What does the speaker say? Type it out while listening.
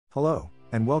Hello,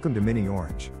 and welcome to Mini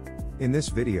Orange. In this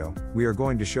video, we are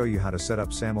going to show you how to set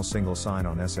up SAML Single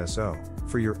Sign-On SSO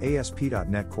for your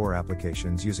ASP.NET Core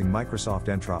applications using Microsoft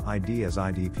Entra ID as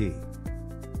IDP.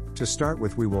 To start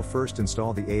with, we will first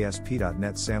install the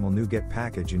ASP.NET SAML NuGet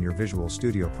package in your Visual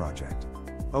Studio project.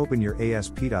 Open your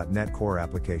ASP.NET Core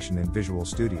application in Visual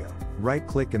Studio,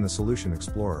 right-click in the Solution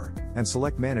Explorer, and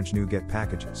select Manage NuGet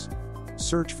Packages.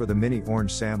 Search for the Mini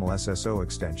Orange SAML SSO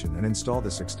extension and install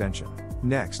this extension.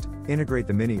 Next, integrate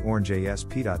the Mini Orange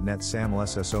ASP.NET SAML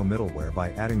SSO middleware by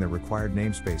adding the required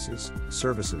namespaces,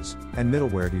 services, and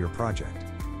middleware to your project.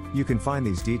 You can find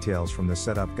these details from the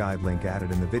setup guide link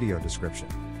added in the video description.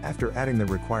 After adding the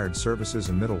required services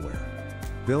and middleware,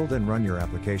 build and run your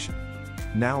application.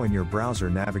 Now in your browser,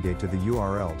 navigate to the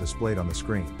URL displayed on the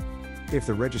screen. If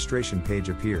the registration page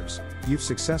appears, you've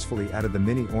successfully added the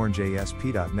Mini Orange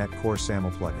ASP.NET Core SAML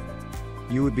plugin.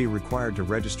 You would be required to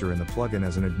register in the plugin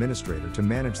as an administrator to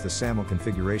manage the SAML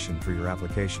configuration for your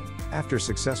application. After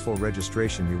successful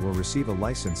registration, you will receive a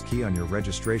license key on your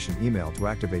registration email to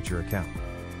activate your account.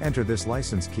 Enter this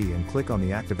license key and click on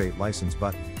the Activate License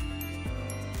button.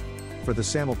 For the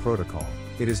SAML protocol,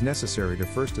 it is necessary to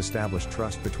first establish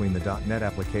trust between the .NET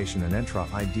application and Entra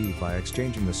ID by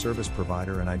exchanging the service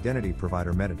provider and identity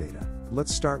provider metadata.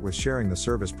 Let's start with sharing the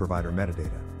service provider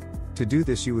metadata. To do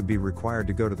this, you would be required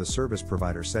to go to the Service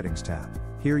Provider Settings tab.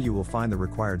 Here you will find the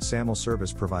required SAML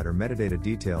service provider metadata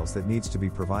details that needs to be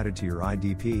provided to your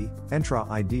IDP, Entra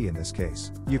ID in this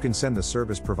case. You can send the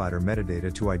service provider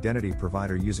metadata to identity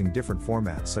provider using different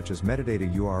formats such as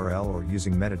metadata URL or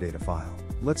using metadata file.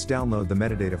 Let's download the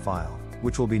metadata file,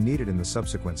 which will be needed in the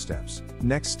subsequent steps.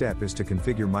 Next step is to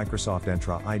configure Microsoft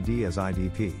Entra ID as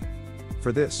IDP.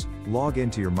 For this, log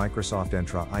into your Microsoft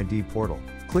Entra ID portal,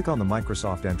 click on the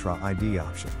Microsoft Entra ID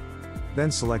option. Then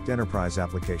select Enterprise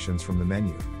Applications from the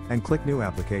menu, and click New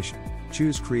Application.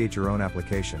 Choose Create Your Own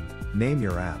Application, name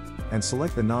your app, and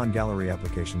select the Non-Gallery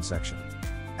Application section.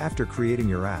 After creating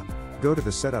your app, go to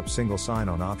the Setup Single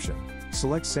Sign-On option,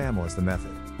 select SAML as the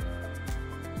method.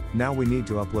 Now we need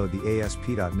to upload the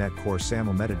ASP.NET Core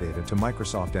SAML metadata to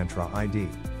Microsoft Entra ID.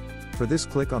 For this,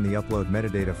 click on the Upload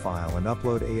Metadata file and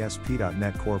upload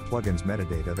ASP.NET Core Plugins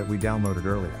metadata that we downloaded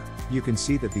earlier. You can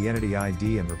see that the Entity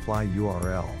ID and Reply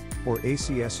URL, or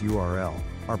ACS URL,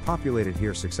 are populated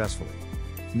here successfully.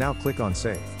 Now click on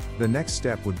Save. The next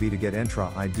step would be to get Entra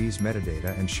ID's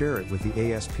metadata and share it with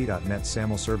the ASP.NET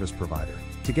SAML Service Provider.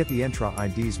 To get the Entra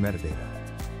ID's metadata,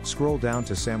 scroll down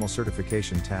to SAML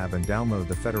Certification tab and download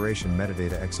the Federation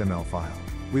Metadata XML file.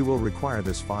 We will require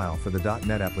this file for the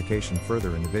 .NET application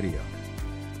further in the video.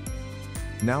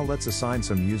 Now let's assign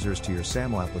some users to your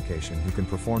SAML application who can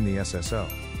perform the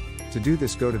SSO. To do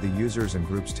this, go to the Users and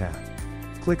Groups tab.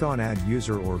 Click on Add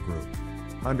User or Group.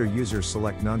 Under Users,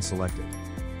 select None selected.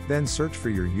 Then search for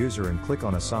your user and click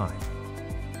on Assign.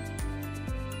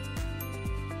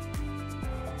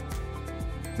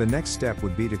 The next step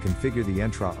would be to configure the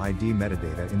Entra ID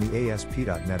metadata in the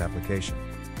ASP.NET application.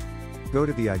 Go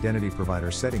to the Identity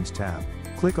Provider Settings tab,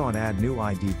 click on Add New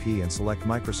IDP and select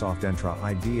Microsoft Entra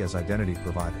ID as Identity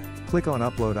Provider. Click on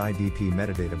Upload IDP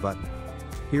Metadata button.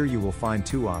 Here you will find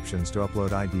two options to upload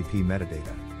IDP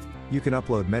metadata. You can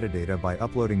upload metadata by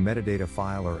uploading metadata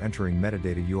file or entering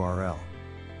metadata URL.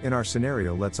 In our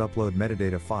scenario, let's upload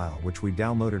metadata file which we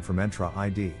downloaded from Entra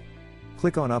ID.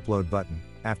 Click on Upload button.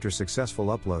 After successful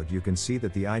upload, you can see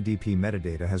that the IDP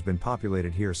metadata has been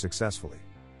populated here successfully.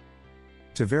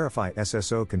 To verify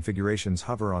SSO configurations,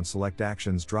 hover on Select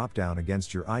Actions drop-down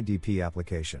against your IDP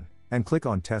application, and click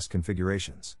on Test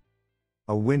Configurations.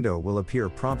 A window will appear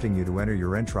prompting you to enter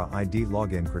your Entra ID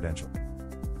login credential.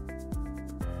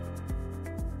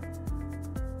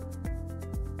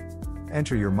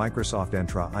 Enter your Microsoft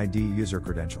Entra ID user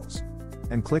credentials,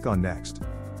 and click on Next.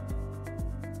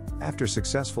 After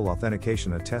successful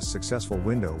authentication, a Test Successful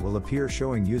window will appear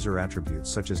showing user attributes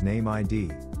such as name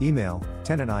ID, email,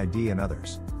 tenant ID and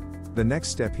others. The next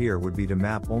step here would be to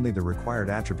map only the required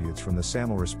attributes from the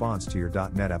SAML response to your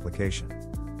 .NET application.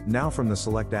 Now from the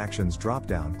Select Actions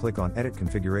drop-down, click on Edit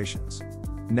Configurations.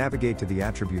 Navigate to the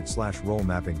Attribute/Role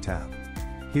Mapping tab.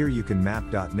 Here you can map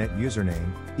 .NET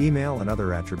username, email and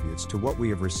other attributes to what we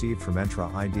have received from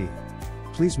Entra ID.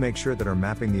 Please make sure that are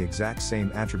mapping the exact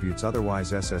same attributes,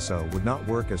 otherwise SSO would not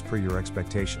work as per your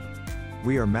expectation.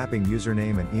 We are mapping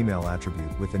username and email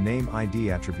attribute with the name ID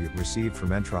attribute received from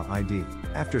Entra ID.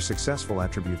 After successful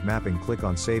attribute mapping, click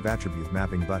on Save Attribute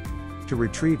Mapping button to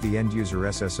retrieve the end user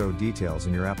SSO details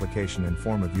in your application in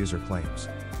form of user claims.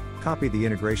 Copy the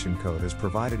integration code as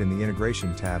provided in the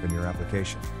Integration tab in your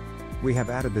application. We have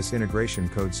added this integration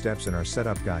code steps in our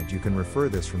setup guide. You can refer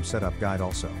this from setup guide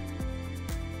also.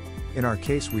 In our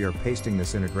case, we are pasting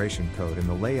this integration code in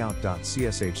the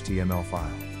layout.cshtml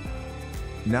file.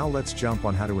 Now let's jump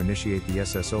on how to initiate the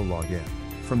SSO login.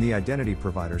 From the identity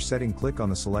provider setting, click on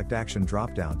the Select Action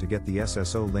dropdown to get the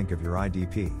SSO link of your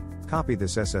IDP. Copy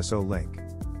this SSO link.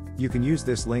 You can use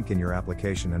this link in your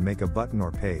application and make a button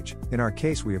or page. In our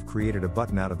case, we have created a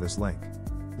button out of this link.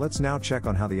 Let's now check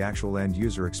on how the actual end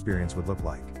user experience would look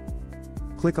like.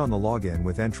 Click on the Login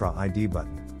with Entra ID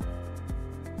button.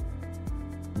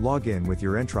 Log in with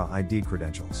your Entra ID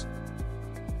credentials.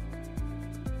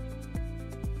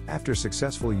 After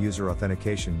successful user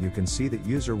authentication, you can see that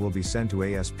user will be sent to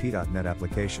ASP.NET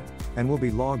application, and will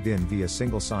be logged in via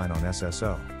Single Sign-On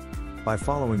SSO. By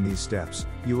following these steps,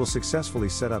 you will successfully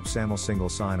set up SAML Single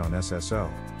Sign-On SSO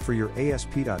for your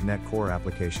ASP.NET Core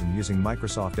application using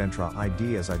Microsoft Entra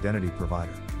ID as identity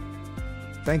provider.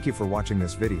 Thank you for watching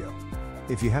this video.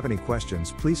 If you have any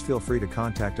questions, please feel free to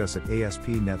contact us at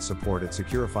ASP.NET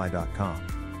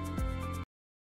Support@securify.com.